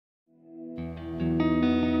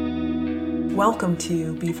Welcome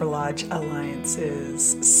to Beaver Lodge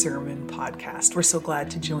Alliance's sermon podcast. We're so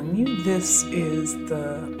glad to join you. This is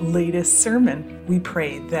the latest sermon. We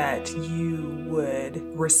pray that you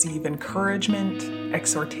would receive encouragement,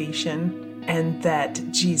 exhortation, and that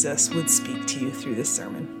Jesus would speak to you through this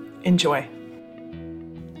sermon. Enjoy.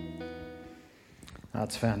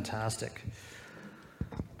 That's fantastic.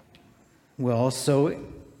 Well,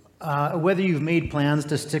 whether you've made plans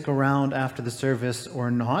to stick around after the service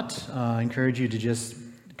or not, I encourage you to just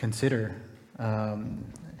consider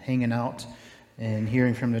hanging out and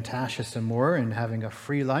hearing from Natasha some more and having a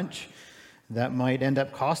free lunch. That might end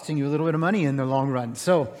up costing you a little bit of money in the long run.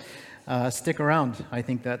 So stick around. I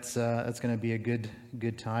think that's going to be a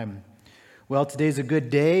good time. Well, today's a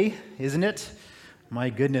good day, isn't it?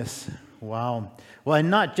 My goodness. Wow. Well,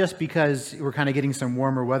 and not just because we're kind of getting some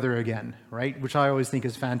warmer weather again, right? Which I always think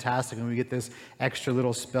is fantastic when we get this extra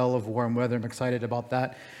little spell of warm weather. I'm excited about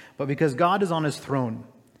that. But because God is on his throne,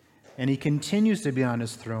 and he continues to be on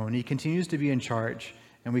his throne. He continues to be in charge,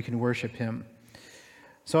 and we can worship him.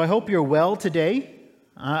 So I hope you're well today.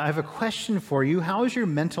 I have a question for you. How is your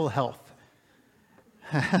mental health?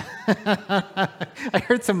 I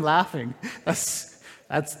heard some laughing.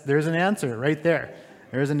 There's an answer right there.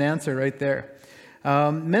 There's an answer right there.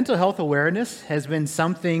 Mental health awareness has been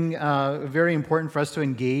something very important for us to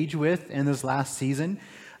engage with in this last season.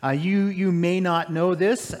 You may not know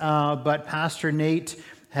this, but Pastor Nate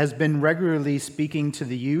has been regularly speaking to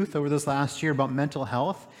the youth over this last year about mental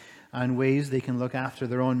health and ways they can look after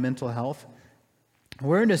their own mental health.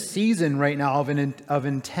 We're in a season right now of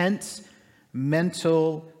intense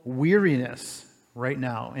mental weariness right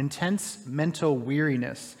now. Intense mental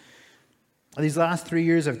weariness. These last 3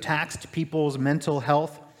 years have taxed people's mental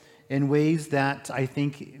health in ways that I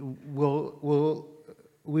think we will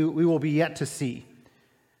be yet to see.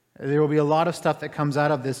 There will be a lot of stuff that comes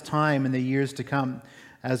out of this time in the years to come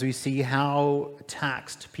as we see how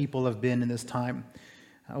taxed people have been in this time.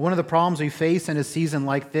 One of the problems we face in a season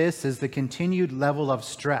like this is the continued level of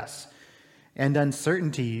stress and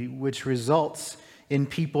uncertainty which results in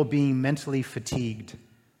people being mentally fatigued.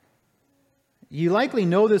 You likely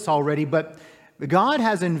know this already, but God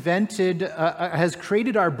has has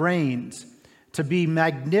created our brains to be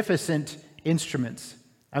magnificent instruments.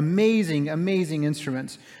 Amazing, amazing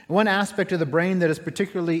instruments. One aspect of the brain that is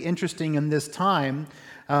particularly interesting in this time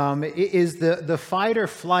is the fight or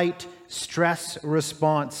flight stress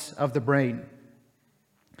response of the brain.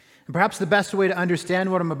 And perhaps the best way to understand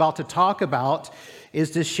what I'm about to talk about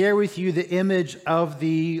is to share with you the image of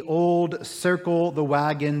the old circle the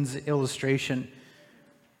wagons illustration.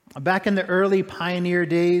 Back in the early pioneer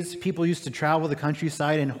days, people used to travel the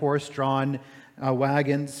countryside in horse-drawn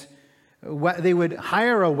wagons. They would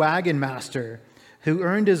hire a wagon master who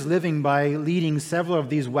earned his living by leading several of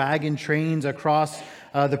these wagon trains across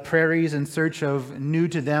the prairies in search of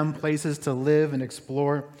new-to-them places to live and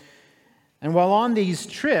explore. And while on these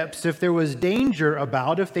trips, if there was danger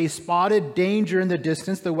about, if they spotted danger in the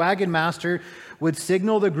distance, the wagon master would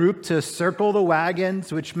signal the group to circle the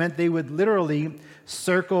wagons, which meant they would literally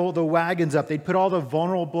circle the wagons up. They'd put all the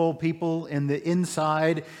vulnerable people in the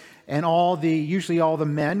inside, and usually all the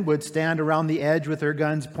men would stand around the edge with their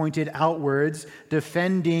guns pointed outwards,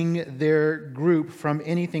 defending their group from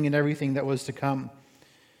anything and everything that was to come.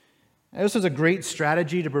 This was a great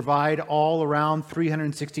strategy to provide all around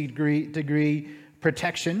 360-degree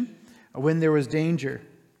protection when there was danger.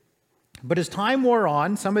 But as time wore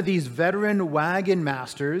on, some of these veteran wagon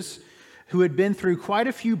masters who had been through quite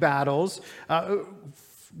a few battles,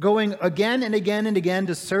 going again and again and again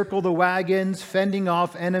to circle the wagons, fending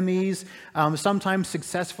off enemies, sometimes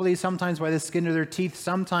successfully, sometimes by the skin of their teeth,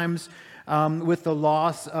 sometimes with the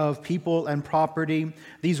loss of people and property.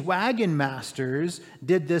 These wagon masters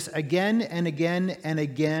did this again and again and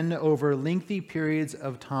again over lengthy periods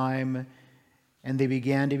of time, and they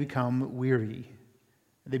began to become weary.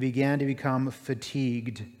 They began to become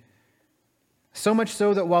fatigued. So much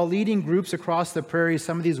so that while leading groups across the prairies,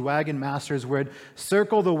 some of these wagon masters would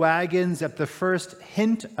circle the wagons at the first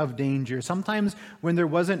hint of danger, sometimes when there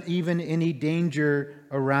wasn't even any danger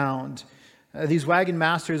around. These wagon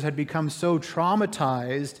masters had become so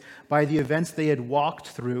traumatized by the events they had walked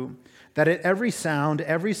through that at every sound,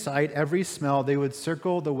 every sight, every smell, they would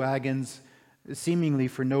circle the wagons seemingly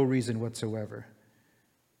for no reason whatsoever,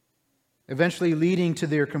 eventually leading to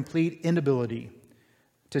their complete inability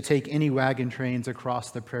to take any wagon trains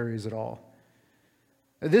across the prairies at all.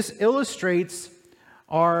 This illustrates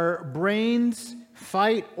our brain's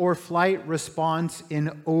fight or flight response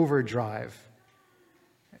in overdrive.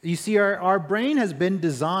 You see, our brain has been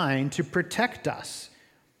designed to protect us,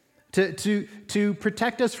 to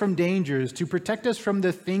protect us from dangers, to protect us from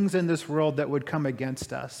the things in this world that would come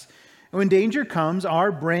against us. And when danger comes,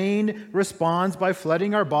 our brain responds by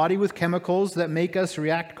flooding our body with chemicals that make us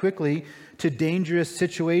react quickly to dangerous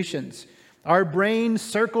situations. Our brain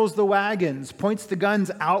circles the wagons, points the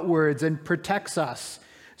guns outwards, and protects us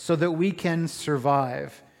so that we can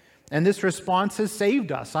survive. And this response has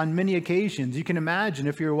saved us on many occasions. You can imagine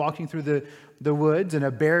if you're walking through the woods and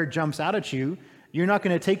a bear jumps out at you, you're not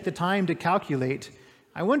going to take the time to calculate,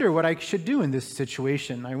 I wonder what I should do in this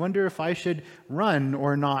situation. I wonder if I should run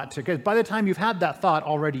or not. Because by the time you've had that thought,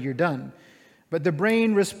 already you're done. But the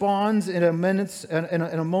brain responds in a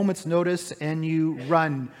moment's notice, and you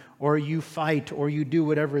run, or you fight, or you do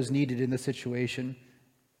whatever is needed in the situation.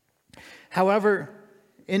 However,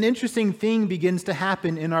 an interesting thing begins to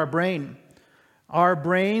happen in our brain. Our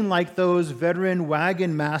brain, like those veteran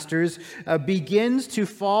wagon masters, begins to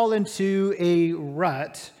fall into a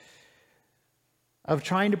rut of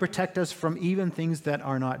trying to protect us from even things that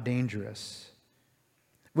are not dangerous.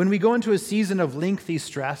 When we go into a season of lengthy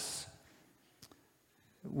stress,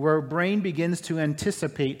 where our brain begins to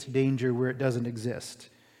anticipate danger where it doesn't exist.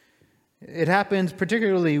 It happens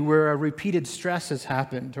particularly where a repeated stress has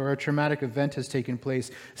happened or a traumatic event has taken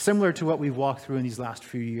place, similar to what we've walked through in these last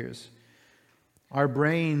few years. Our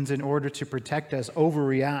brains, in order to protect us,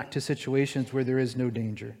 overreact to situations where there is no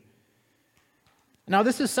danger. Now,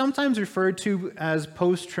 this is sometimes referred to as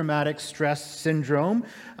post-traumatic stress syndrome,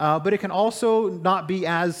 but it can also not be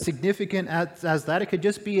as significant as that. It could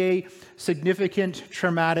just be a significant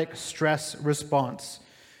traumatic stress response.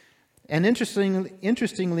 And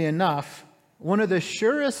interestingly enough, one of the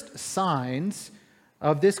surest signs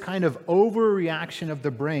of this kind of overreaction of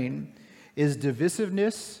the brain is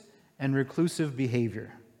divisiveness and reclusive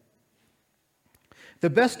behavior. The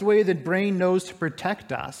best way the brain knows to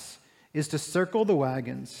protect us is to circle the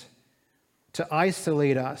wagons, to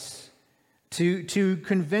isolate us, to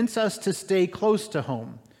convince us to stay close to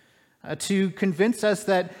home, to convince us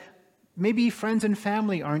that maybe friends and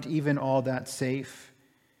family aren't even all that safe,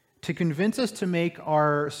 to convince us to make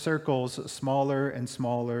our circles smaller and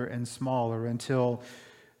smaller and smaller until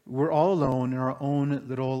we're all alone in our own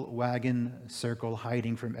little wagon circle,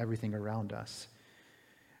 hiding from everything around us.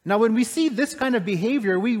 Now, when we see this kind of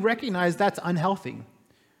behavior, we recognize that's unhealthy.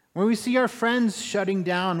 When we see our friends shutting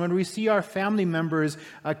down, when we see our family members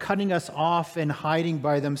cutting us off and hiding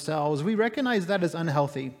by themselves, we recognize that as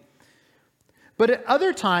unhealthy. But at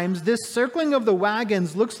other times, this circling of the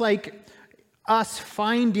wagons looks like us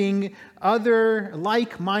finding other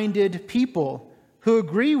like-minded people who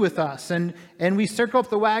agree with us, and we circle up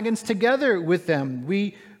the wagons together with them.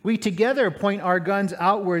 We together point our guns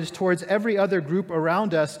outwards towards every other group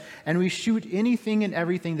around us, and we shoot anything and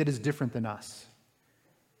everything that is different than us.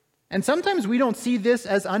 And sometimes we don't see this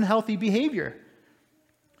as unhealthy behavior.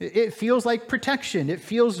 It feels like protection. It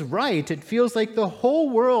feels right. It feels like the whole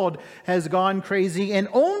world has gone crazy, and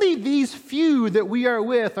only these few that we are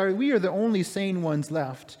with, we are the only sane ones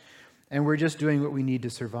left, and we're just doing what we need to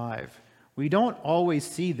survive. We don't always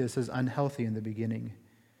see this as unhealthy in the beginning.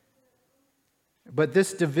 But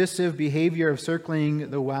this divisive behavior of circling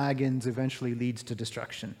the wagons eventually leads to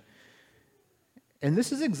destruction. And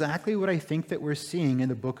this is exactly what I think that we're seeing in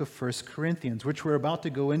the book of 1 Corinthians, which we're about to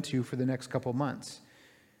go into for the next couple months.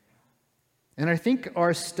 And I think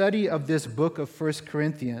our study of this book of 1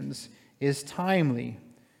 Corinthians is timely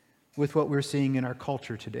with what we're seeing in our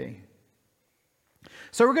culture today.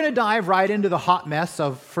 So we're going to dive right into the hot mess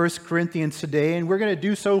of 1 Corinthians today, and we're going to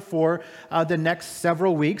do so for the next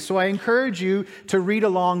several weeks. So I encourage you to read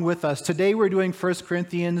along with us. Today we're doing 1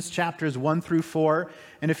 Corinthians chapters 1 through 4,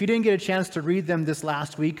 and if you didn't get a chance to read them this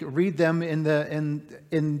last week, read them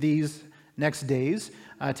in these next days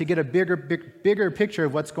to get a bigger picture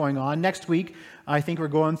of what's going on. Next week, I think we're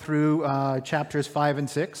going through chapters 5 and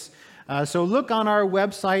 6. So look on our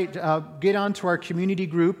website, get onto our community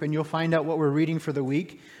group, and you'll find out what we're reading for the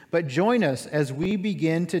week. But join us as we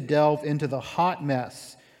begin to delve into the hot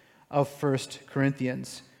mess of 1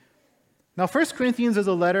 Corinthians. Now, 1 Corinthians is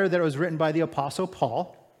a letter that was written by the Apostle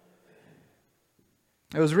Paul.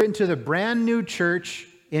 It was written to the brand new church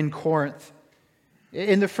in Corinth.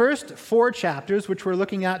 In the first 4 chapters, which we're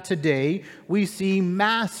looking at today, we see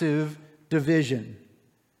massive division.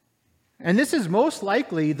 And this is most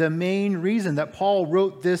likely the main reason that Paul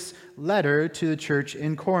wrote this letter to the church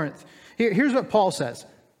in Corinth. Here's what Paul says.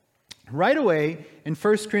 Right away, in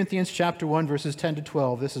 1 Corinthians chapter 1, verses 10 to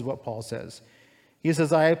 12, this is what Paul says. He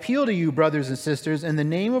says, I appeal to you, brothers and sisters, in the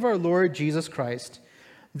name of our Lord Jesus Christ,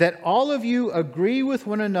 that all of you agree with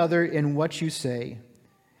one another in what you say,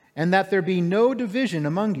 and that there be no division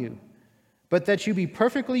among you, but that you be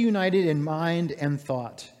perfectly united in mind and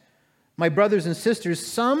thought. My brothers and sisters,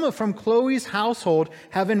 some from Chloe's household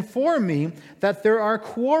have informed me that there are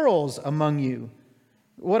quarrels among you.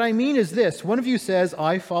 What I mean is this: one of you says,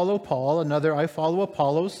 I follow Paul, another, I follow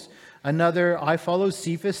Apollos, another, I follow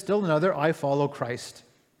Cephas, still another, I follow Christ.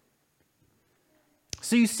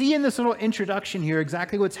 So you see in this little introduction here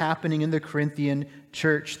exactly what's happening in the Corinthian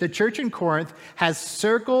church. The church in Corinth has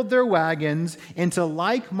circled their wagons into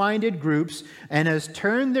like-minded groups and has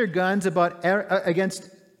turned their guns against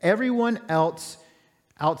everyone else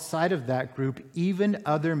outside of that group, even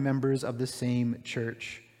other members of the same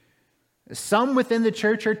church. Some within the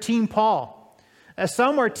church are Team Paul.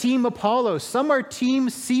 Some are Team Apollos. Some are Team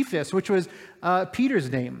Cephas, which was Peter's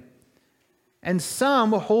name. And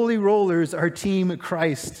some holy rollers are Team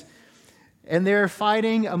Christ. And they're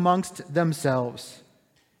fighting amongst themselves.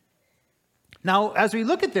 Now, as we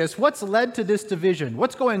look at this, what's led to this division?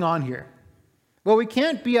 What's going on here? Well, we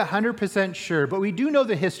can't be 100% sure, but we do know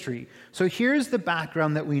the history. So here's the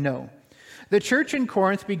background that we know. The church in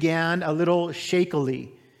Corinth began a little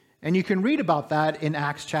shakily. And you can read about that in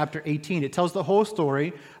Acts chapter 18. It tells the whole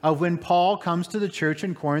story of when Paul comes to the church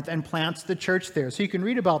in Corinth and plants the church there. So you can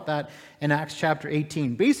read about that in Acts chapter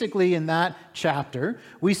 18. Basically, in that chapter,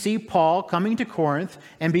 we see Paul coming to Corinth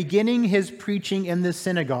and beginning his preaching in the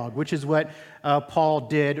synagogue, which is what Paul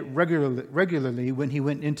did regularly when he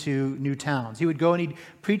went into new towns. He would go and he'd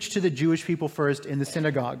preach to the Jewish people first in the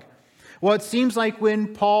synagogue. Well, it seems like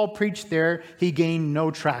when Paul preached there, he gained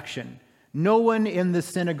no traction. No one in the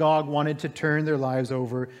synagogue wanted to turn their lives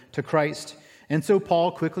over to Christ. And so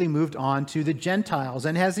Paul quickly moved on to the Gentiles.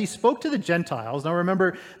 And as he spoke to the Gentiles, now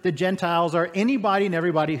remember, the Gentiles are anybody and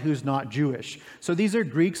everybody who's not Jewish. So these are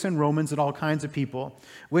Greeks and Romans and all kinds of people.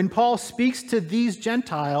 When Paul speaks to these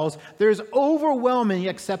Gentiles, there's overwhelming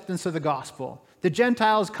acceptance of the gospel. The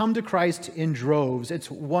Gentiles come to Christ in droves. It's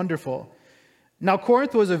wonderful. Now,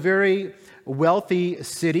 Corinth was a very wealthy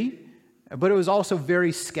city, but it was also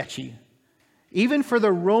very sketchy. Even for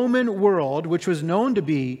the Roman world, which was known to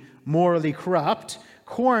be morally corrupt,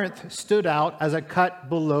 Corinth stood out as a cut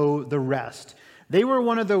below the rest. They were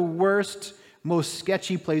one of the worst, most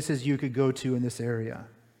sketchy places you could go to in this area.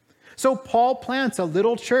 So Paul plants a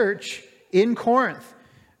little church in Corinth,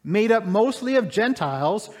 made up mostly of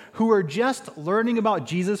Gentiles who were just learning about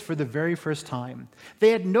Jesus for the very first time. They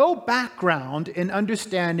had no background in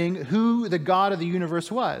understanding who the God of the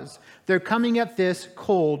universe was. They're coming at this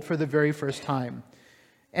cold for the very first time.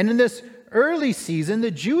 And in this early season, the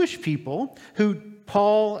Jewish people who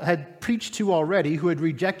Paul had preached to already, who had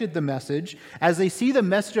rejected the message, as they see the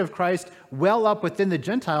message of Christ well up within the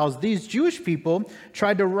Gentiles, these Jewish people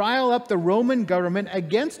tried to rile up the Roman government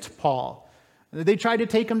against Paul. They tried to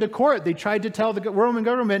take him to court. They tried to tell the Roman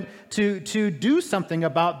government to do something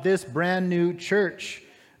about this brand new church.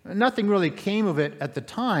 Nothing really came of it at the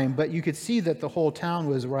time, but you could see that the whole town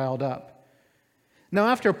was riled up. Now,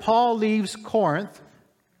 after Paul leaves Corinth,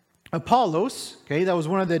 Apollos, that was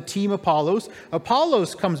one of the team Apollos.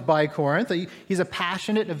 Apollos comes by Corinth. He's a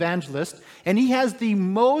passionate evangelist, and he has the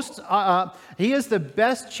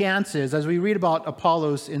best chances. As we read about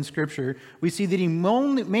Apollos in Scripture, we see that he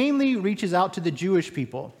mainly reaches out to the Jewish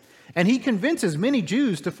people, and he convinces many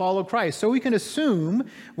Jews to follow Christ. So we can assume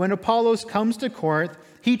when Apollos comes to Corinth,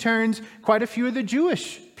 he turns quite a few of the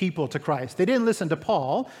Jewish people to Christ. They didn't listen to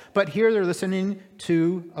Paul, but here they're listening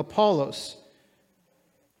to Apollos.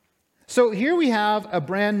 So here we have a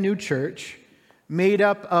brand new church made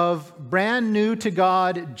up of brand new to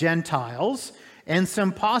God Gentiles and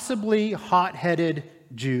some possibly hot-headed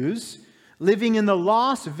Jews living in the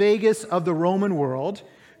Las Vegas of the Roman world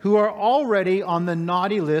who are already on the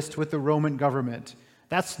naughty list with the Roman government.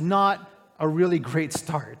 That's not a really great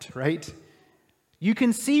start, right? You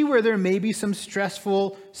can see where there may be some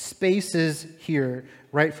stressful spaces here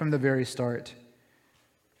right from the very start.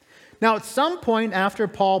 Now, at some point after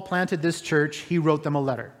Paul planted this church, he wrote them a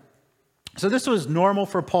letter. So this was normal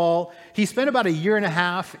for Paul. He spent about 1.5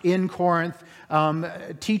 years in Corinth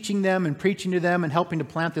teaching them and preaching to them and helping to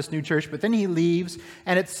plant this new church. But then he leaves,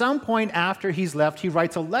 and at some point after he's left, he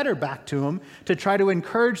writes a letter back to them to try to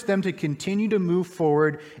encourage them to continue to move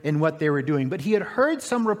forward in what they were doing. But he had heard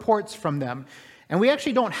some reports from them. And we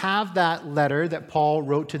actually don't have that letter that Paul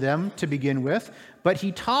wrote to them to begin with, but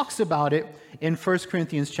he talks about it in 1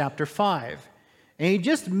 Corinthians chapter 5. And he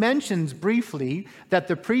just mentions briefly that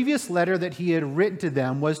the previous letter that he had written to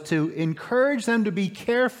them was to encourage them to be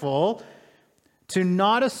careful to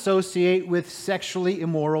not associate with sexually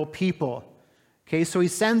immoral people. Okay, so he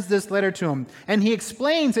sends this letter to them. And he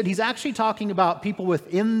explains that he's actually talking about people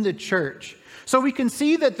within the church. So we can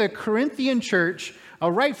see that the Corinthian church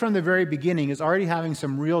right from the very beginning, is already having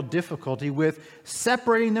some real difficulty with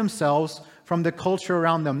separating themselves from the culture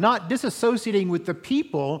around them, not disassociating with the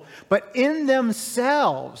people, but in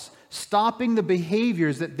themselves stopping the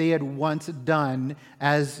behaviors that they had once done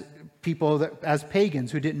as people, as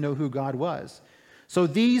pagans who didn't know who God was. So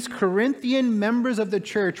these Corinthian members of the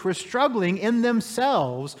church were struggling in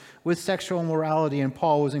themselves with sexual immorality, and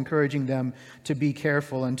Paul was encouraging them to be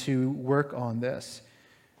careful and to work on this.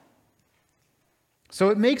 So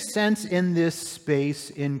it makes sense in this space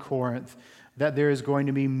in Corinth that there is going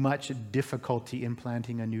to be much difficulty in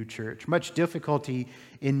planting a new church, much difficulty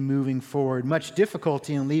in moving forward, much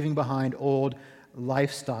difficulty in leaving behind old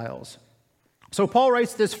lifestyles. So Paul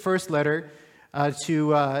writes this first letter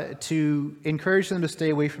to encourage them to stay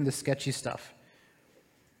away from the sketchy stuff.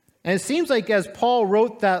 And it seems like as Paul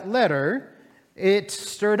wrote that letter, it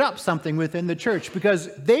stirred up something within the church,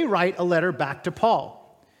 because they write a letter back to Paul.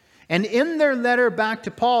 And in their letter back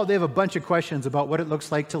to Paul, they have a bunch of questions about what it looks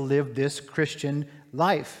like to live this Christian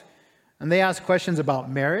life. And they ask questions about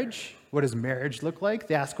marriage. What does marriage look like?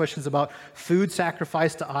 They ask questions about food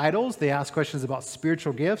sacrificed to idols. They ask questions about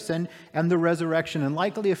spiritual gifts and the resurrection, and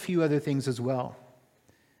likely a few other things as well.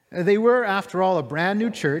 They were, after all, a brand new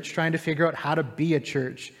church trying to figure out how to be a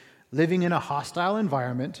church, living in a hostile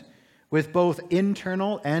environment with both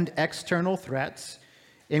internal and external threats,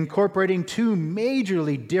 incorporating two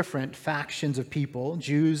majorly different factions of people,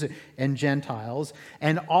 Jews and Gentiles,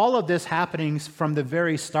 and all of this happening from the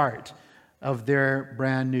very start of their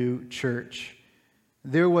brand new church.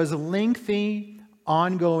 There was lengthy,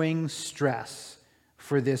 ongoing stress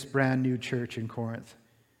for this brand new church in Corinth.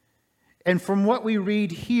 And from what we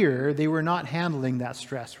read here, they were not handling that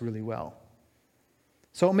stress really well.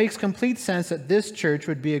 So it makes complete sense that this church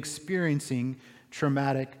would be experiencing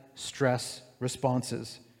traumatic stress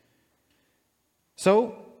responses.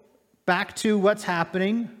 So, back to what's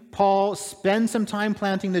happening. Paul spends some time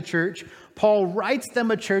planting the church. Paul writes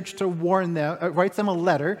them a letter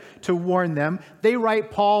to warn them. They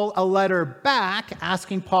write Paul a letter back,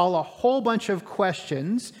 asking Paul a whole bunch of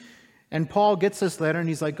questions. And Paul gets this letter and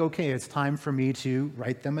he's like, okay, it's time for me to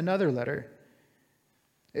write them another letter.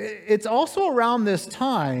 It's also around this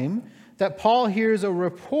time that Paul hears a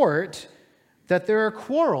report that there are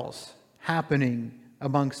quarrels happening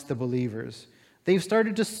amongst the believers. They've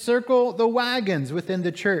started to circle the wagons within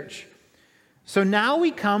the church. So now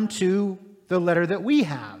we come to the letter that we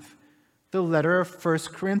have, the letter of 1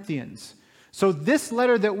 Corinthians. So this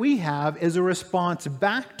letter that we have is a response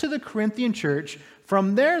back to the Corinthian church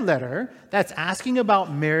from their letter that's asking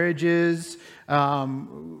about marriages,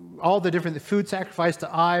 all the different food sacrificed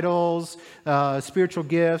to idols, spiritual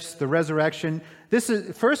gifts, the resurrection.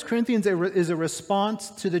 1 Corinthians is a response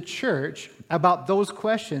to the church about those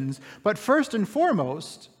questions. But first and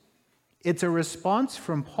foremost, it's a response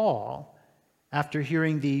from Paul after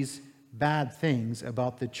hearing these bad things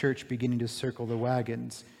about the church beginning to circle the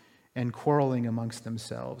wagons and quarreling amongst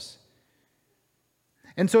themselves.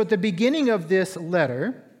 And so at the beginning of this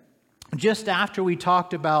letter, just after we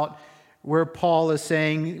talked about where Paul is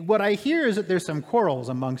saying, what I hear is that there's some quarrels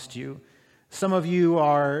amongst you. Some of you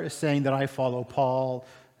are saying that I follow Paul,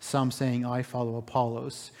 some saying I follow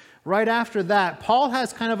Apollos. Right after that, Paul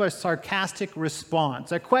has kind of a sarcastic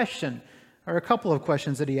response, a question, or a couple of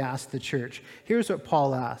questions that he asked the church. Here's what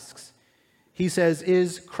Paul asks. He says,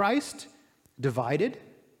 is Christ divided?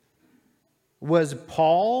 Was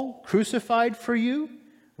Paul crucified for you?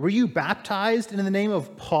 Were you baptized in the name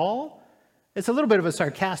of Paul? It's a little bit of a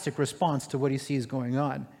sarcastic response to what he sees going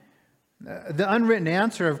on. The unwritten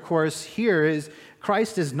answer, of course, here is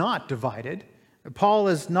Christ is not divided. Paul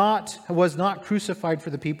was not crucified for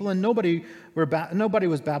the people, and nobody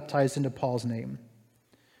was baptized into Paul's name.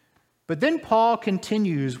 But then Paul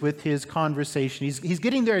continues with his conversation. He's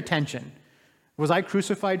getting their attention. Was I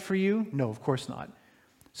crucified for you? No, of course not.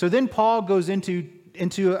 So then Paul goes into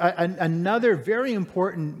another very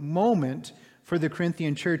important moment for the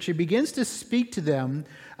Corinthian church. He begins to speak to them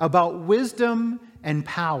about wisdom and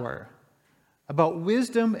power. About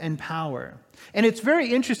wisdom and power. And it's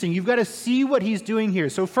very interesting. You've got to see what he's doing here.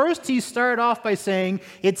 So first he started off by saying,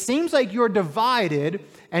 it seems like you're divided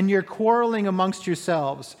and you're quarreling amongst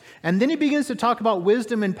yourselves. And then he begins to talk about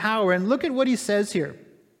wisdom and power. And look at what he says here.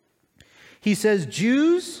 He says,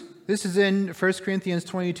 Jews, this is in 1 Corinthians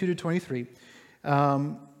 22 to 23.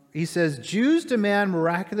 He says, Jews demand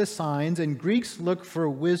miraculous signs and Greeks look for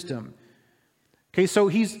wisdom. Okay, so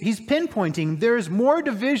he's pinpointing there's more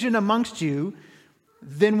division amongst you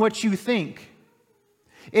than what you think.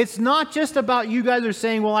 It's not just about you guys are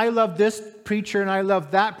saying, well, I love this preacher and I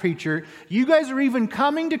love that preacher. You guys are even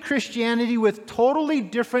coming to Christianity with totally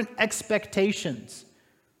different expectations.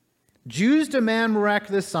 Jews demand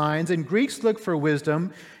miraculous signs, and Greeks look for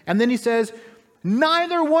wisdom. And then he says,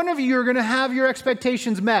 neither one of you are going to have your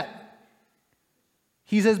expectations met.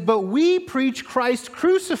 He says, but we preach Christ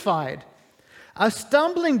crucified, a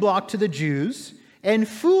stumbling block to the Jews and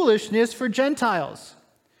foolishness for Gentiles.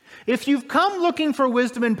 If you've come looking for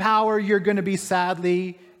wisdom and power, you're going to be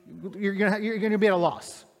you're going to be at a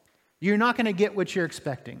loss. You're not going to get what you're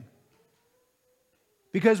expecting.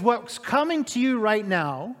 Because what's coming to you right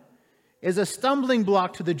now is a stumbling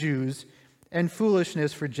block to the Jews and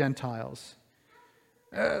foolishness for Gentiles.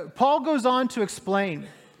 Paul goes on to explain.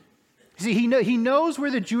 See, he knows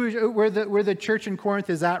where the church in Corinth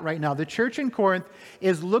is at right now. The church in Corinth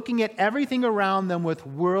is looking at everything around them with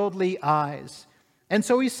worldly eyes. And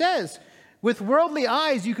so he says, with worldly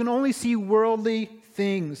eyes, you can only see worldly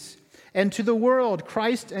things. And to the world,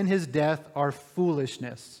 Christ and his death are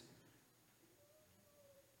foolishness.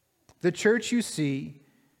 The church you see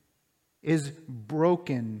is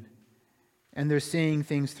broken, and they're seeing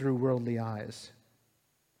things through worldly eyes.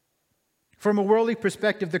 From a worldly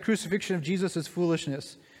perspective, the crucifixion of Jesus is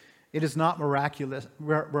foolishness. It is not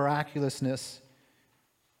miraculousness.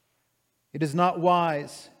 It is not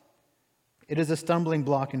wise. It is a stumbling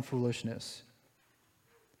block and foolishness.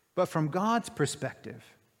 But from God's perspective,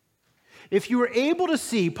 if you were able to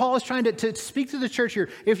see, Paul is trying to speak to the church here,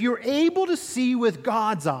 if you're able to see with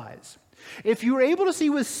God's eyes, if you were able to see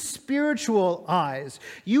with spiritual eyes,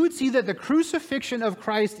 you would see that the crucifixion of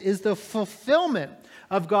Christ is the fulfillment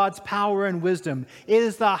of God's power and wisdom. It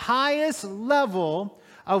is the highest level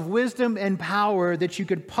of wisdom and power that you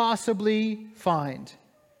could possibly find.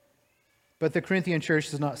 But the Corinthian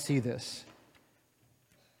church does not see this.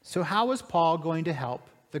 So how is Paul going to help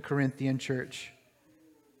the Corinthian church?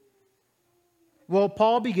 Well,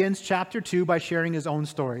 Paul begins chapter 2 by sharing his own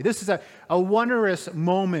story. This is a wondrous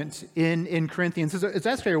moment in Corinthians. It's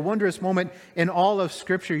actually a wondrous moment in all of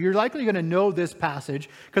Scripture. You're likely going to know this passage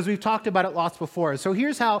because we've talked about it lots before. So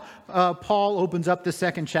here's how Paul opens up the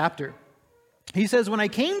second chapter. He says, when I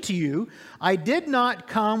came to you, I did not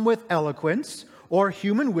come with eloquence or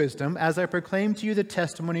human wisdom as I proclaimed to you the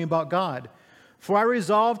testimony about God. For I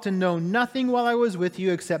resolved to know nothing while I was with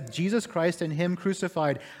you except Jesus Christ and him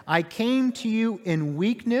crucified. I came to you in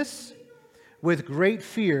weakness, with great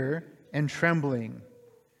fear and trembling.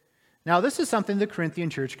 Now, this is something the Corinthian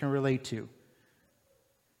church can relate to.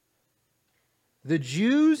 The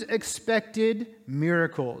Jews expected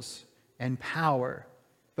miracles and power,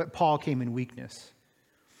 but Paul came in weakness.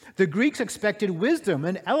 The Greeks expected wisdom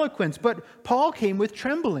and eloquence, but Paul came with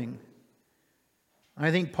trembling. I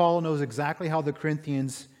think Paul knows exactly how the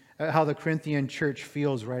Corinthian church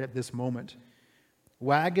feels right at this moment.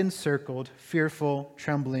 Wagon circled, fearful,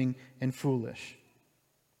 trembling, and foolish.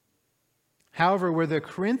 However, where the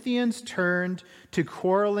Corinthians turned to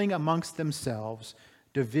quarreling amongst themselves,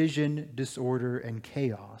 division, disorder, and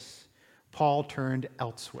chaos, Paul turned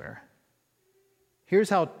elsewhere. Here's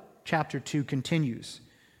how chapter 2 continues.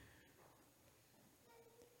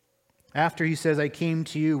 After he says, I came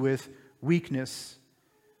to you with weakness,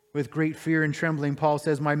 with great fear and trembling, Paul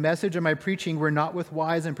says, my message and my preaching were not with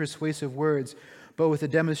wise and persuasive words, but with a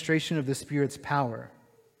demonstration of the Spirit's power,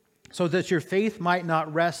 so that your faith might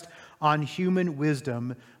not rest on human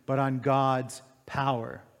wisdom, but on God's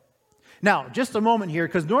power. Now, just a moment here,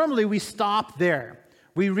 because normally we stop there.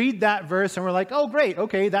 We read that verse and we're like, oh, great,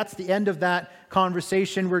 okay, that's the end of that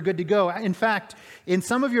conversation. We're good to go. In fact, in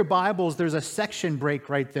some of your Bibles, there's a section break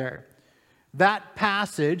right there. That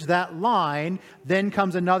passage, that line, then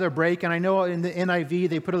comes another break. And I know in the NIV,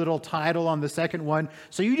 they put a little title on the second one.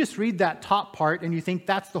 So you just read that top part and you think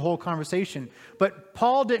that's the whole conversation. But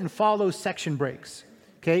Paul didn't follow section breaks.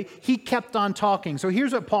 Okay? He kept on talking. So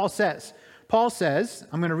here's what Paul says. Paul says,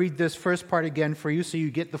 I'm going to read this first part again for you so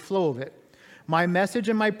you get the flow of it. My message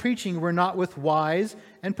and my preaching were not with wise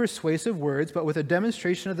and persuasive words, but with a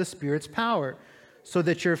demonstration of the Spirit's power, so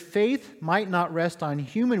that your faith might not rest on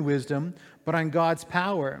human wisdom, but on God's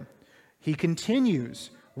power. He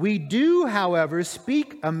continues, we do, however,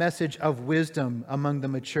 speak a message of wisdom among the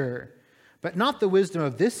mature, but not the wisdom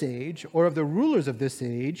of this age or of the rulers of this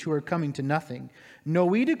age who are coming to nothing. No,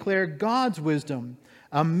 we declare God's wisdom,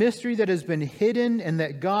 a mystery that has been hidden and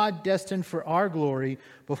that God destined for our glory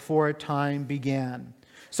before time began.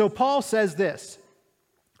 So Paul says this,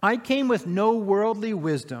 I came with no worldly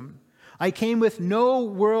wisdom. I came with no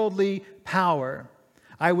worldly power.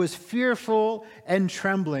 I was fearful and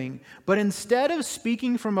trembling. But instead of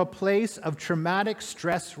speaking from a place of traumatic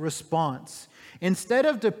stress response, instead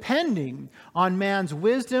of depending on man's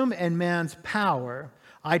wisdom and man's power,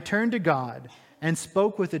 I turned to God and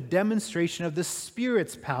spoke with a demonstration of the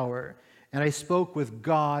Spirit's power and I spoke with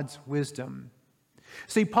God's wisdom.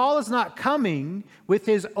 See, Paul is not coming with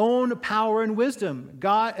his own power and wisdom.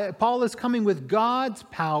 Paul is coming with God's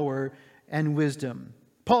power and wisdom.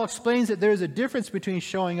 Paul explains that there's a difference between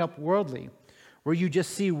showing up worldly, where you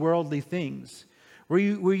just see worldly things, where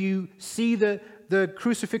you see the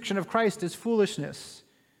crucifixion of Christ as foolishness,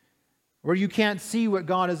 where you can't see what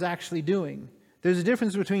God is actually doing. There's a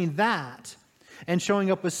difference between that and showing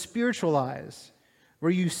up with spiritual eyes,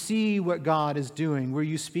 where you see what God is doing, where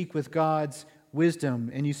you speak with God's wisdom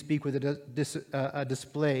and you speak with a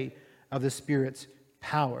display of the Spirit's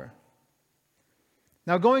power.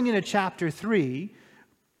 Now, going into chapter 3,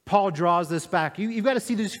 Paul draws this back. You've got to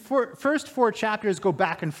see these first 4 chapters go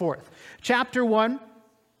back and forth. Chapter 1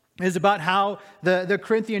 is about how the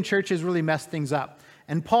Corinthian church has really messed things up.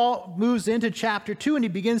 And Paul moves into chapter 2 and he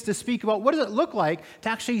begins to speak about what does it look like to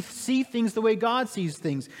actually see things the way God sees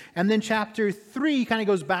things. And then chapter 3 kind of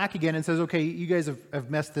goes back again and says, okay, you guys have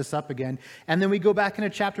messed this up again. And then we go back into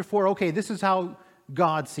chapter 4, okay, this is how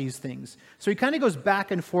God sees things. So he kind of goes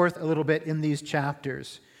back and forth a little bit in these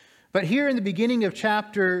chapters. But here in the beginning of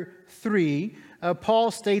chapter 3,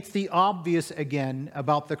 Paul states the obvious again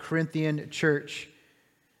about the Corinthian church.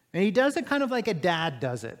 And he does it kind of like a dad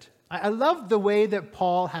does it. I love the way that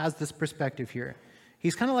Paul has this perspective here.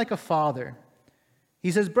 He's kind of like a father.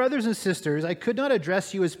 He says, brothers and sisters, I could not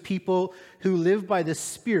address you as people who live by the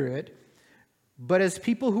Spirit, but as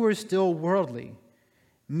people who are still worldly,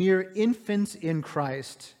 mere infants in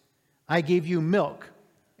Christ. I gave you milk.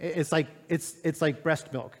 It's like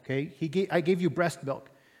breast milk, okay? I gave you breast milk,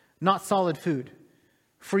 not solid food.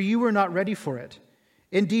 For you were not ready for it.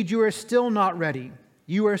 Indeed, you are still not ready.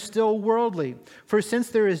 You are still worldly. For since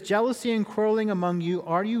there is jealousy and quarreling among you,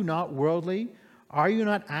 are you not worldly? Are you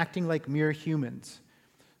not acting like mere humans?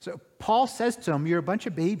 So Paul says to them, you're a bunch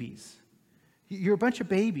of babies. You're a bunch of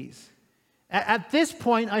babies. At this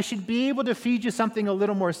point, I should be able to feed you something a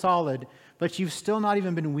little more solid, but you've still not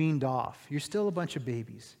even been weaned off. You're still a bunch of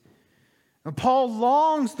babies. And Paul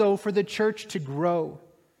longs, though, for the church to grow.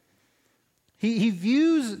 He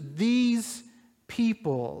views these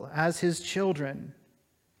people as his children.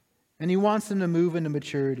 And he wants them to move into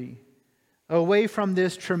maturity, away from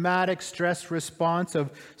this traumatic stress response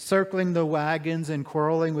of circling the wagons and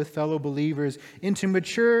quarreling with fellow believers, into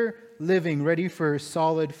mature living, ready for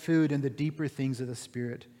solid food and the deeper things of the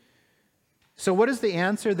Spirit. So what is the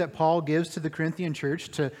answer that Paul gives to the Corinthian church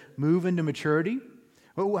to move into maturity?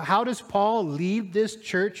 How does Paul lead this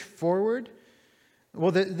church forward? Well,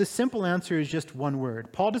 the simple answer is just one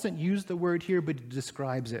word. Paul doesn't use the word here, but he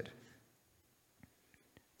describes it.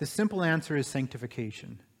 The simple answer is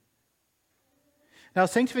sanctification. Now,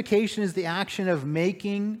 sanctification is the action of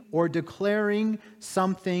making or declaring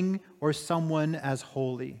something or someone as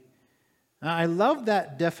holy. Now, I love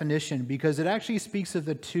that definition because it actually speaks of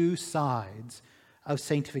the two sides of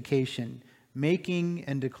sanctification, making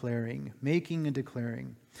and declaring, making and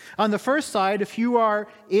declaring. On the first side, if you are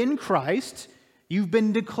in Christ, you've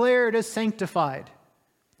been declared as sanctified.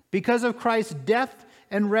 Because of Christ's death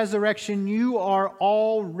and resurrection, you are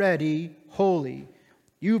already holy.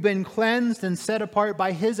 You've been cleansed and set apart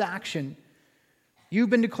by his action. You've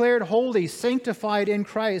been declared holy, sanctified in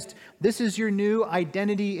Christ. This is your new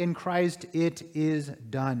identity in Christ. It is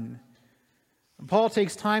done. Paul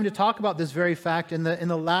takes time to talk about this very fact in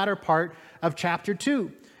the latter part of chapter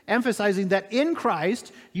 2, emphasizing that in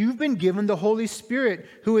Christ, you've been given the Holy Spirit,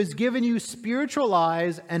 who has given you spiritual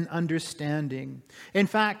eyes and understanding. In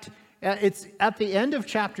fact, it's at the end of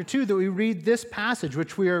chapter 2 that we read this passage,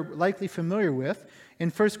 which we are likely familiar with. In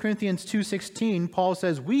 1 Corinthians 2:16, Paul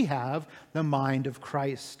says, we have the mind of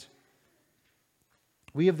Christ.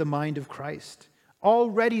 We have the mind of Christ.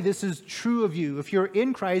 Already this is true of you. If you're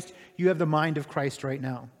in Christ, you have the mind of Christ right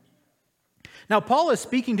now. Now, Paul is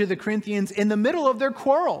speaking to the Corinthians in the middle of their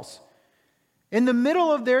quarrels, in the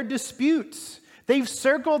middle of their disputes. They've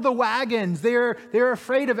circled the wagons. They're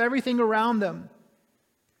afraid of everything around them.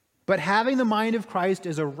 But having the mind of Christ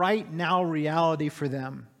is a right now reality for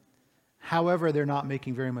them. However, they're not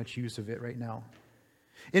making very much use of it right now.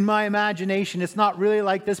 In my imagination, it's not really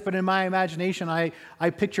like this, but in my imagination, I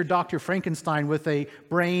picture Dr. Frankenstein with a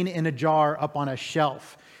brain in a jar up on a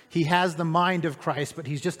shelf. He has the mind of Christ, but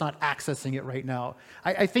he's just not accessing it right now.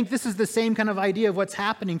 I think this is the same kind of idea of what's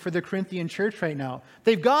happening for the Corinthian church right now.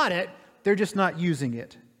 They've got it, they're just not using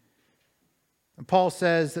it. And Paul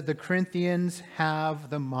says that the Corinthians have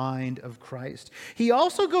the mind of Christ. He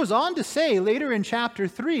also goes on to say later in chapter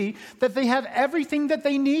 3 that they have everything that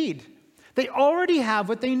they need. They already have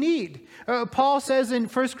what they need. Paul says in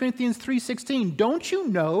 1 Corinthians 3:16, don't you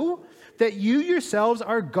know that you yourselves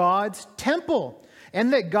are God's temple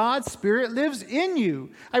and that God's Spirit lives in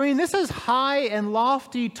you. I mean, this is high and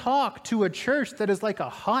lofty talk to a church that is like a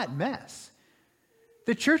hot mess.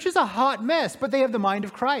 The church is a hot mess, but they have the mind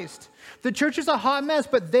of Christ. The church is a hot mess,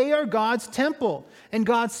 but they are God's temple, and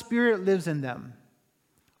God's Spirit lives in them.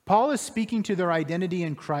 Paul is speaking to their identity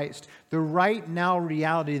in Christ, the right now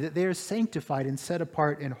reality that they are sanctified and set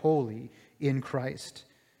apart and holy in Christ.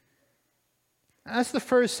 That's the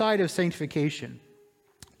first side of sanctification.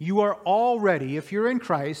 You are already, if you're in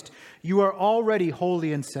Christ, you are already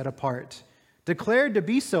holy and set apart, declared to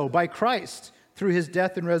be so by Christ through his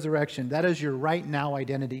death and resurrection. That is your right now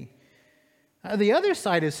identity. The other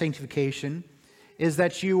side of sanctification is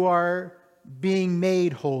that you are being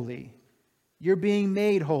made holy. You're being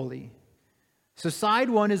made holy. So side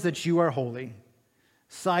one is that you are holy.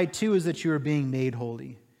 Side two is that you are being made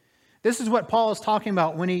holy. This is what Paul is talking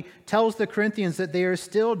about when he tells the Corinthians that they are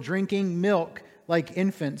still drinking milk like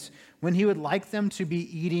infants, when he would like them to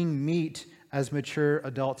be eating meat as mature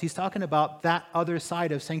adults. He's talking about that other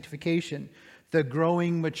side of sanctification, the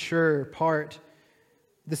growing mature part,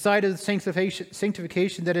 the side of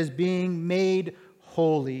sanctification that is being made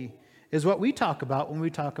holy is what we talk about when we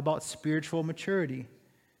talk about spiritual maturity.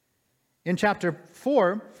 In chapter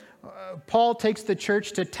 4, Paul takes the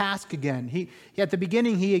church to task again. At the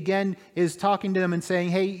beginning, he again is talking to them and saying,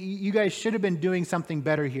 hey, you guys should have been doing something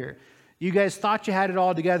better here. You guys thought you had it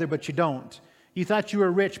all together, but you don't. You thought you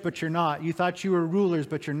were rich, but you're not. You thought you were rulers,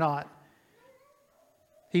 but you're not.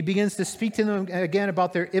 He begins to speak to them again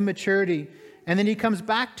about their immaturity. And then he comes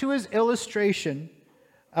back to his illustration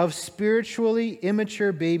of spiritually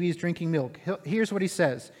immature babies drinking milk. Here's what he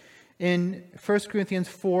says. In 1 Corinthians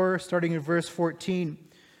 4, starting in verse 14,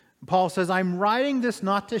 Paul says, I'm writing this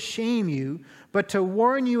not to shame you, but to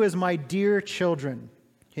warn you as my dear children.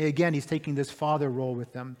 Okay, again, he's taking this father role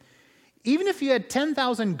with them. Even if you had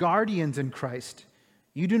 10,000 guardians in Christ,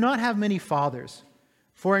 you do not have many fathers.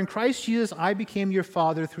 For in Christ Jesus I became your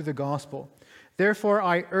father through the gospel. Therefore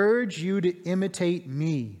I urge you to imitate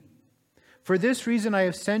me. For this reason I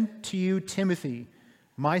have sent to you Timothy,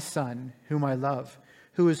 my son, whom I love,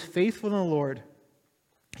 who is faithful in the Lord.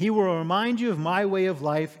 He will remind you of my way of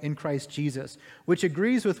life in Christ Jesus, which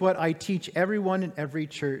agrees with what I teach everyone in every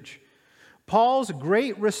church. Paul's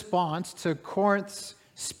great response to Corinth's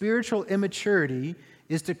spiritual immaturity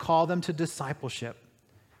is to call them to discipleship,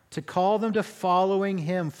 to call them to following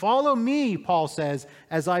him. Follow me, Paul says,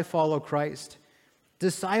 as I follow Christ.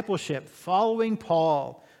 Discipleship, following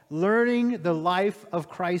Paul, learning the life of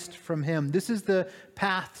Christ from him. This is the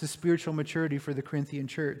path to spiritual maturity for the Corinthian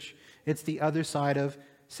church. It's the other side of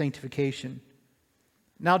sanctification.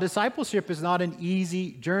 Now, discipleship is not an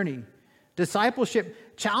easy journey.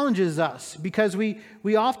 Discipleship challenges us because we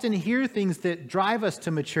often hear things that drive us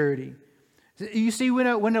to maturity. You see, when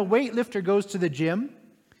a weightlifter goes to the gym,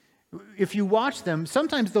 if you watch them,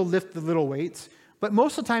 sometimes they'll lift the little weights, but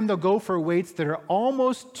most of the time they'll go for weights that are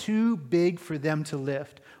almost too big for them to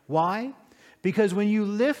lift. Why? Because when you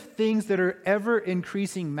lift things that are ever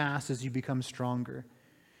increasing masses, you become stronger.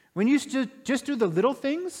 When you just do the little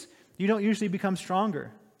things, you don't usually become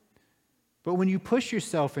stronger. But when you push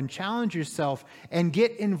yourself and challenge yourself and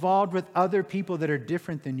get involved with other people that are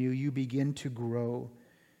different than you, you begin to grow.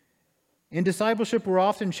 In discipleship, we're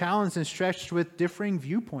often challenged and stretched with differing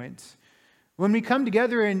viewpoints. When we come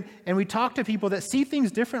together and we talk to people that see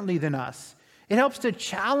things differently than us, it helps to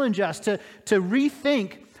challenge us to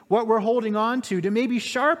rethink what we're holding on to maybe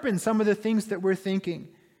sharpen some of the things that we're thinking.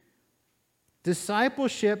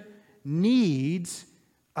 Discipleship needs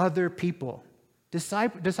other people.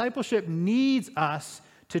 Discipleship needs us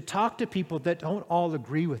to talk to people that don't all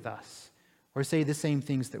agree with us or say the same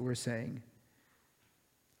things that we're saying.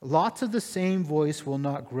 Lots of the same voice will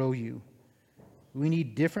not grow you. We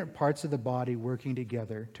need different parts of the body working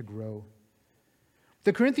together to grow.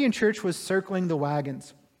 The Corinthian church was circling the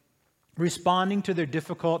wagons, responding to their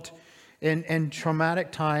difficult and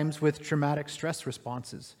traumatic times with traumatic stress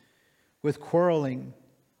responses, with quarreling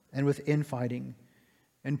and with infighting.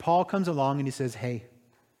 And Paul comes along and he says, hey,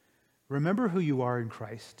 remember who you are in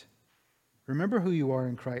Christ. Remember who you are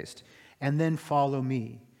in Christ. And then follow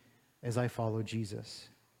me as I follow Jesus.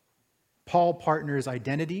 Paul partners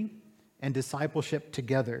identity and discipleship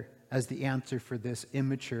together as the answer for this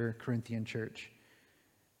immature Corinthian church.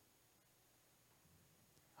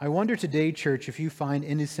 I wonder today, church, if you find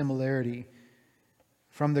any similarity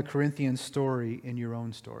from the Corinthian story in your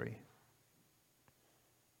own story.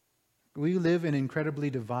 We live in incredibly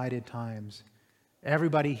divided times.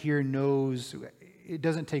 Everybody here knows, it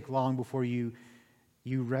doesn't take long before you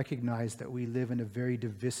recognize that we live in a very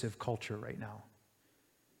divisive culture right now.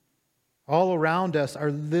 All around us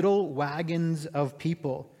are little wagons of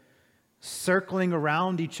people circling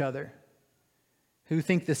around each other who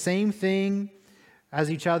think the same thing as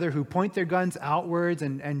each other, who point their guns outwards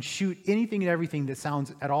and shoot anything and everything that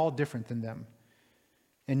sounds at all different than them.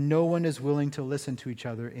 And no one is willing to listen to each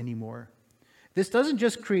other anymore. This doesn't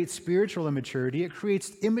just create spiritual immaturity, it creates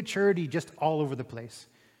immaturity just all over the place.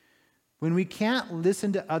 When we can't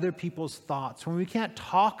listen to other people's thoughts, when we can't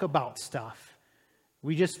talk about stuff,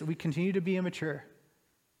 we continue to be immature.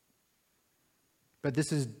 But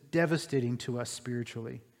this is devastating to us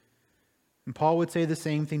spiritually. And Paul would say the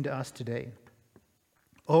same thing to us today.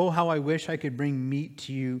 Oh, how I wish I could bring meat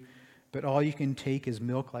to you, but all you can take is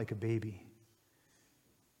milk like a baby.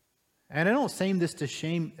 And I don't say this to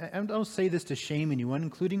shame anyone,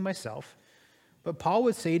 including myself. But Paul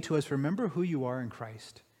would say to us, remember who you are in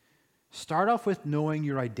Christ. Start off with knowing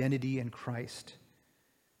your identity in Christ.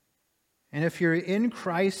 And if you're in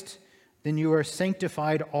Christ, then you are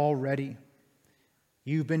sanctified already.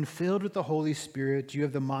 You've been filled with the Holy Spirit. You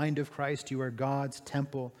have the mind of Christ. You are God's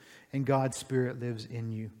temple, and God's Spirit lives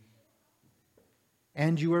in you.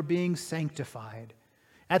 And you are being sanctified.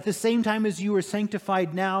 At the same time as you are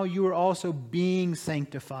sanctified now, you are also being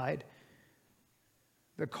sanctified.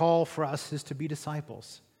 The call for us is to be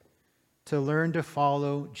disciples, to learn to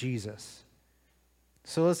follow Jesus.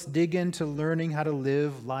 So let's dig into learning how to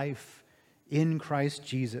live life in Christ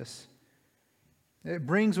Jesus. It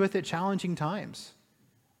brings with it challenging times.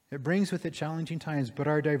 But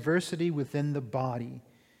our diversity within the body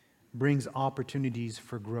brings opportunities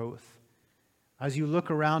for growth. As you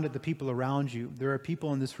look around at the people around you, there are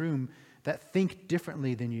people in this room that think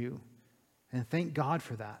differently than you. And thank God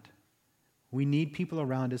for that. We need people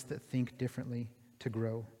around us that think differently to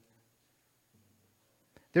grow.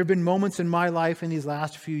 There have been moments in my life in these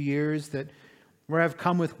last few years where I've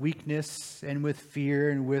come with weakness and with fear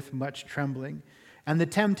and with much trembling. And the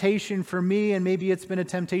temptation for me, and maybe it's been a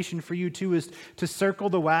temptation for you too, is to circle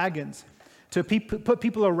the wagons, to put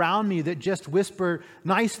people around me that just whisper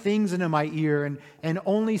nice things into my ear and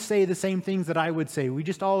only say the same things that I would say. We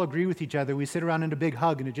just all agree with each other. We sit around in a big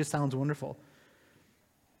hug and it just sounds wonderful.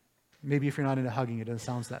 Maybe if you're not into hugging, it doesn't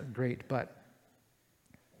sound that great. But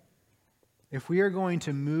if we are going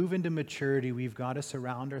to move into maturity, we've got to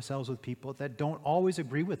surround ourselves with people that don't always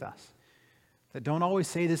agree with us, that don't always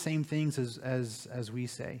say the same things as we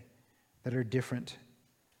say, that are different.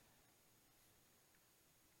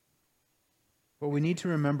 What we need to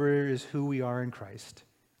remember is who we are in Christ,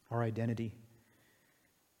 our identity.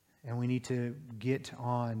 And we need to get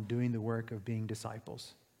on doing the work of being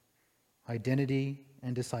disciples. Identity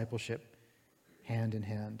and discipleship, hand in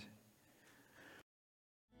hand.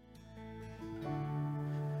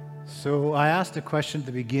 So I asked a question at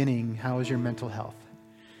the beginning, how is your mental health?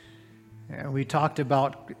 And we talked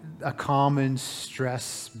about a common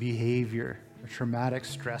stress behavior, a traumatic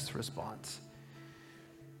stress response.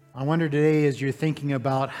 I wonder today, as you're thinking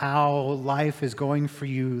about how life is going for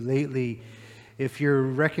you lately, if you're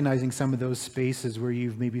recognizing some of those spaces where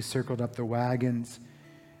you've maybe circled up the wagons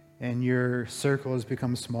and your circle has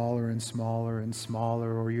become smaller and smaller and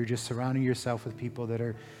smaller, or you're just surrounding yourself with people that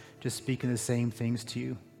are just speaking the same things to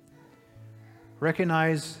you.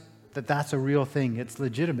 Recognize that that's a real thing. It's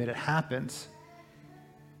legitimate. It happens.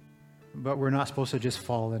 But we're not supposed to just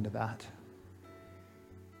fall into that.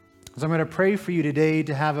 So I'm going to pray for you today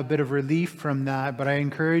to have a bit of relief from that, but I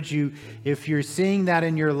encourage you, if you're seeing that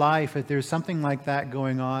in your life, if there's something like that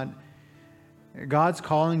going on, God's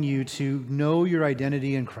calling you to know your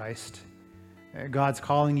identity in Christ. God's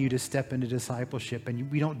calling you to step into discipleship, and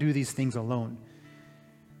we don't do these things alone.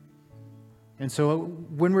 And so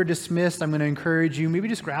when we're dismissed, I'm going to encourage you, maybe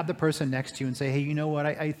just grab the person next to you and say, hey, you know what,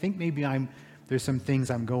 I think maybe there's some things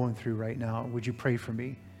I'm going through right now. Would you pray for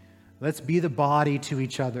me? Let's be the body to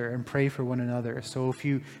each other and pray for one another. So if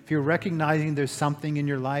you're recognizing there's something in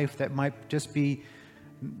your life that might just be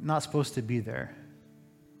not supposed to be there,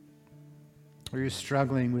 or you're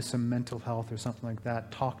struggling with some mental health or something like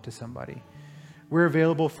that, talk to somebody. We're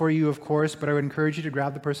available for you, of course, but I would encourage you to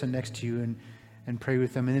grab the person next to you and pray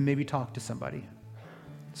with them, and then maybe talk to somebody.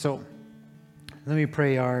 So let me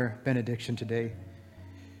pray our benediction today.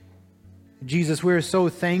 Jesus, we're so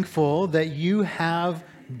thankful that you have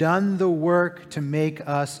done the work to make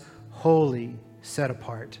us holy, set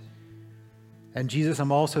apart. And Jesus,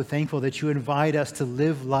 I'm also thankful that you invite us to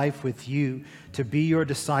live life with you, to be your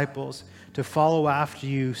disciples, to follow after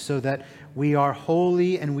you so that we are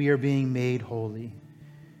holy and we are being made holy.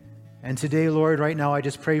 And today, Lord, right now, I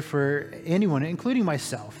just pray for anyone, including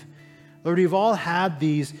myself. Lord, we've all had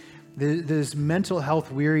this mental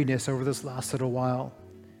health weariness over this last little while.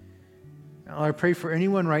 I pray for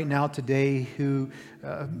anyone right now today who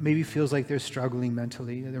maybe feels like they're struggling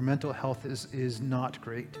mentally. Their mental health is not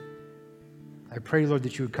great. I pray, Lord,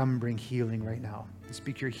 that you would come and bring healing right now.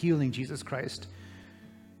 Speak your healing, Jesus Christ,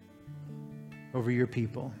 over your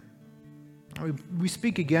people. We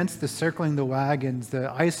speak against the circling the wagons, the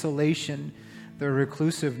isolation, the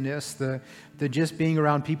reclusiveness, the just being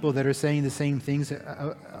around people that are saying the same things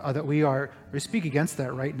that we are. We speak against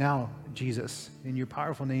that right now, Jesus, in your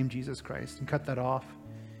powerful name, Jesus Christ, and cut that off.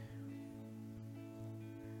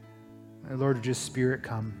 My Lord, just Spirit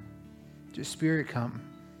come. Just Spirit come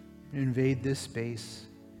and invade this space.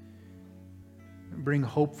 Bring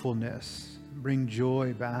hopefulness. Bring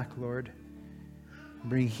joy back, Lord.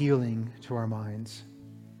 Bring healing to our minds.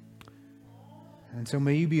 And so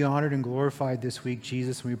may you be honored and glorified this week,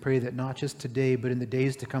 Jesus, and we pray that not just today, but in the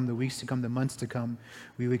days to come, the weeks to come, the months to come,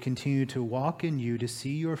 we would continue to walk in you, to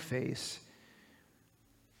see your face,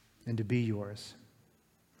 and to be yours.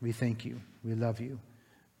 We thank you. We love you.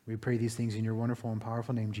 We pray these things in your wonderful and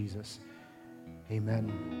powerful name, Jesus.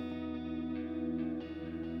 Amen.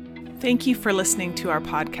 Thank you for listening to our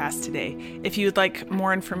podcast today. If you would like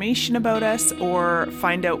more information about us or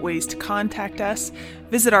find out ways to contact us,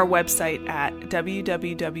 visit our website at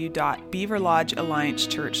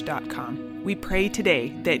www.beaverlodgealliancechurch.com. We pray today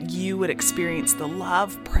that you would experience the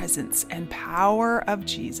love, presence, and power of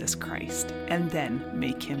Jesus Christ and then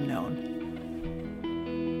make him known.